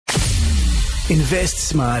Invest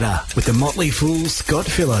smarter with the Motley Fool Scott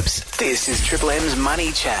Phillips. This is Triple M's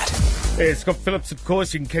Money Chat. Yeah, Scott Phillips, of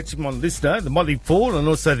course, you can catch him on Listener, the Motley Fool, and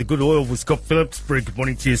also the Good Oil with Scott Phillips. Very good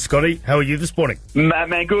morning to you, Scotty. How are you this morning?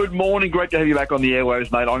 Man, good morning. Great to have you back on the airwaves,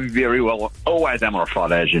 mate. I'm very well. Always am on a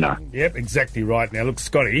Friday, as you know. Yep, exactly right. Now, look,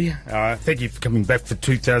 Scotty, thank you for coming back for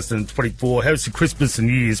 2024. How's your Christmas and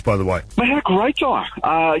New Year's, by the way? We had a great time.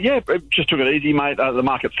 Just took it easy, mate. The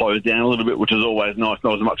market slows down a little bit, which is always nice.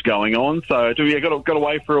 Not as much going on. So, got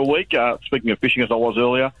away for a week. Speaking of fishing, as I was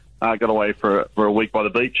earlier, got away for a week by the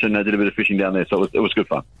beach and did a bit of fishing down there. So it was good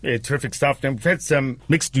fun. Yeah, terrific stuff. Now, we've had some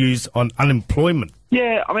mixed news on unemployment.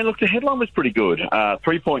 Yeah, I mean, look, the headline was pretty good.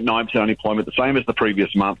 3.9% unemployment, the same as the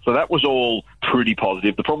previous month. So that was all pretty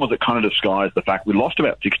positive. The problem was it kind of disguised the fact we lost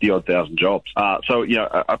about 60-odd thousand jobs.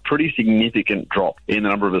 A pretty significant drop in the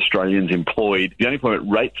number of Australians employed. The unemployment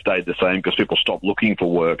rate stayed the same because people stopped looking for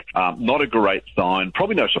work. Not a great sign.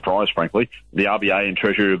 Probably no surprise, frankly. The RBA and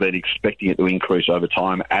Treasury have been expecting it to increase over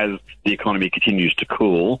time as the economy continues to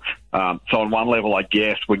cool. So on one level, I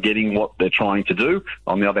guess we're getting what they're trying to do.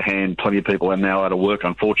 On the other hand, plenty of people are now out of work,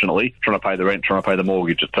 unfortunately, trying to pay the rent, trying to pay the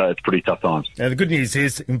mortgage. It's pretty tough times. Now, the good news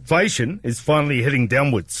is inflation is finally heading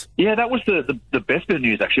downwards. Yeah, that was the best bit of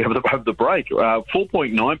news, actually, over the break.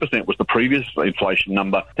 4.9% was the previous inflation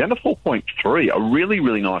number, down to 4.3%. A really,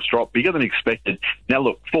 really nice drop, bigger than expected. Now,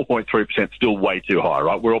 look, 4.3% still way too high,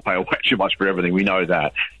 right? We're all paying way too much for everything. We know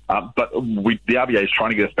that. But the RBA is trying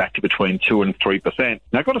to get us back to between 2 and 3%.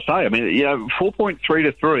 Now, I've got to say, 4.3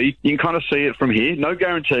 to 3, you can kind of see it from here. No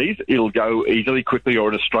guarantees it'll go easily, quickly, or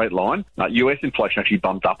in a straight line. US inflation actually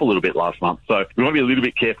bumped up a little bit last month. So we want to be a little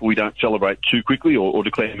bit careful we don't celebrate too quickly or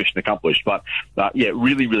declare mission accomplished. But,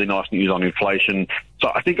 really, really nice news on inflation. So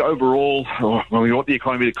I think overall, when we want the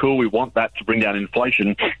economy to cool, we want that to bring down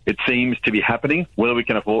inflation. It seems to be happening. Whether we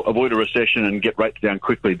can avoid a recession and get rates down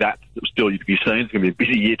quickly, that's still to be seen. It's going to be a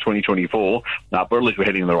busy year, 2024, but at least we're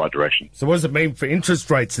heading in the right direction. So what does it mean for interest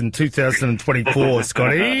rates in 2024,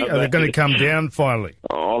 Scotty? Are they going to come down finally?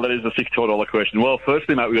 Oh, that is a $6 question. Well,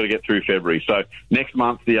 firstly, mate, we've got to get through February. So next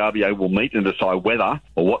month, the RBA will meet and decide whether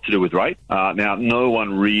or what to do with rate. Now, no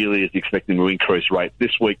one really is expecting to increase rates.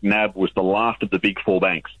 This week, NAB was the last of the big four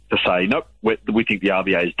banks to say, nope, we think the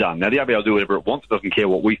RBA is done. Now, the RBA will do whatever it wants. It doesn't care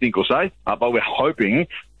what we think or say, but we're hoping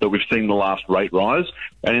that we've seen the last rate rise.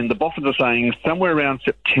 And the Boffins are saying somewhere around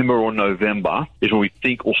September or November is when we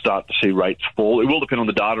think we'll start to see rates fall. It will depend on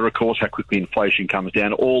the data, of course, how quickly inflation comes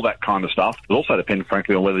down, all that kind of stuff. It'll also depend,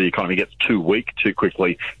 frankly, on whether the economy gets too weak too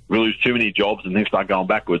quickly. If we lose too many jobs and things start going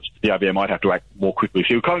backwards, the RBA might have to act more quickly.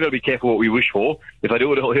 So we've kind of got to be careful what we wish for. If they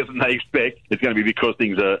do it earlier than they expect, it's going to be because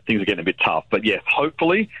things are getting a bit tough. But yes,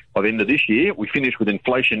 hopefully by the end of this year, we finish with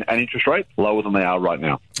inflation and interest rates lower than they are right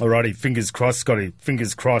now. Alrighty, fingers crossed, Scotty.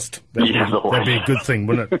 Fingers crossed. That'd be a good thing,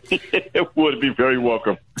 wouldn't it? It would be very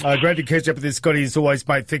welcome. Great to catch up with this, Scotty. As always,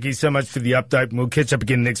 mate, thank you so much for the update, and we'll catch up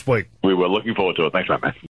again next week. We were looking forward to it. Thanks, mate.